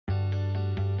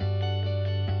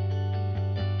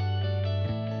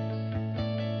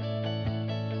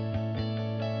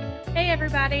Hey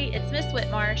everybody, it's Miss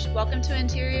Whitmarsh. Welcome to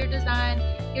Interior Design.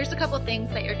 Here's a couple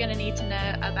things that you're going to need to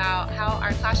know about how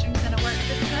our classroom is going to work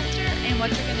this semester and what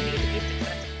you're going to need to be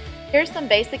successful. Here's some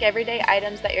basic everyday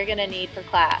items that you're going to need for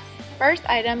class. First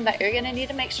item that you're going to need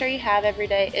to make sure you have every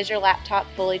day is your laptop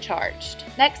fully charged.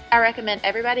 Next, I recommend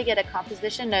everybody get a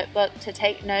composition notebook to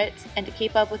take notes and to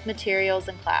keep up with materials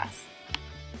in class.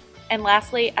 And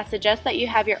lastly, I suggest that you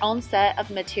have your own set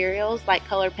of materials like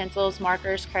colored pencils,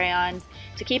 markers, crayons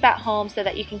to keep at home so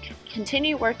that you can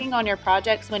continue working on your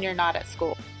projects when you're not at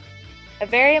school. A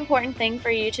very important thing for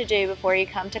you to do before you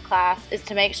come to class is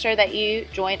to make sure that you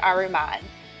join our Remind.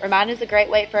 Remind is a great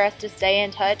way for us to stay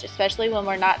in touch, especially when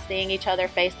we're not seeing each other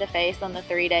face to face on the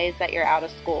 3 days that you're out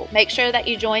of school. Make sure that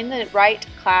you join the right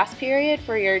class period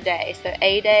for your day. So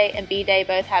A day and B day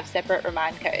both have separate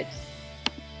Remind codes.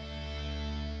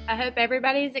 I hope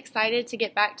everybody's excited to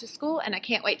get back to school, and I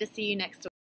can't wait to see you next week.